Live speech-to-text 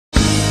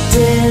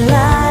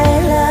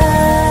Delilah.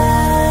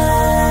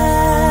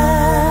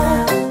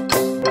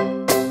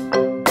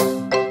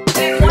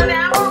 In 1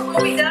 hour,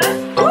 we'll be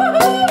done.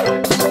 Woohoo!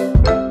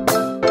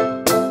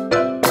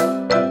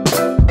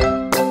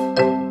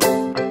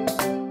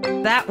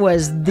 That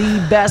was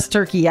the best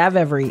turkey I've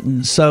ever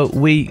eaten. So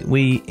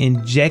we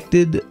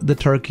injected the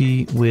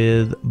turkey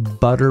with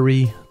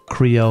buttery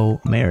Creole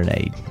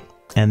marinade,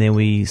 and then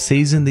we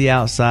seasoned the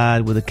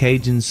outside with a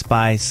Cajun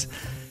spice,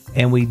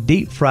 and we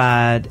deep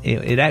fried.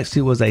 It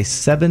actually was a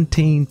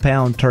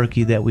 17-pound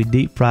turkey that we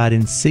deep fried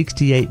in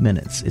 68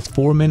 minutes. It's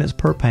 4 minutes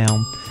per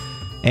pound,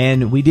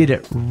 and we did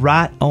it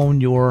right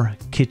on your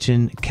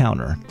kitchen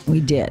counter. We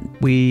did.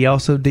 We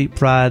also deep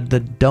fried the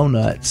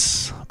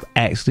donuts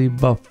actually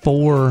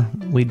before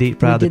we deep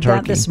fried the turkey. We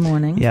did that this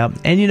morning. Yeah,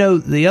 and you know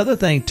the other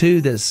thing too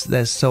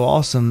that's so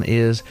awesome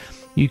is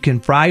you can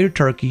fry your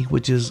turkey,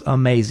 which is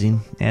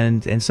amazing,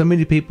 and so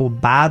many people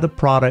buy the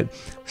product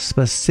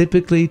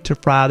specifically to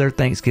fry their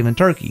Thanksgiving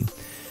turkey.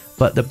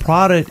 But the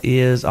product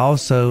is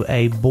also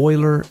a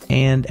boiler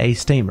and a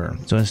steamer.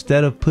 So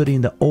instead of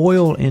putting the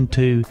oil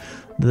into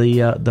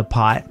the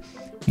pot,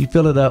 you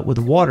fill it up with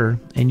water,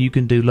 and you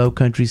can do low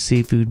country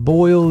seafood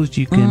boils.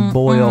 You can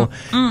boil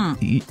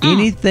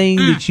anything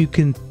that you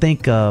can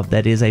think of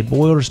that is a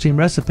boil or steam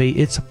recipe.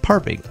 It's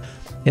perfect.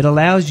 It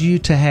allows you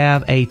to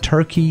have a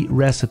turkey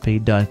recipe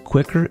done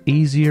quicker,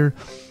 easier,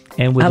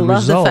 and with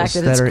results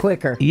the fact that it's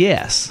quicker.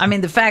 Yes. I mean,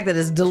 the fact that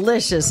it's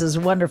delicious is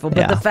wonderful,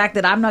 but the fact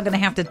that I'm not going to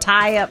have to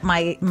tie up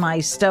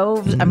my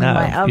stove,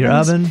 my ovens, your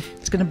oven.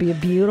 it's going to be a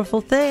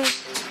beautiful thing.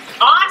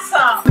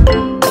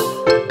 Awesome.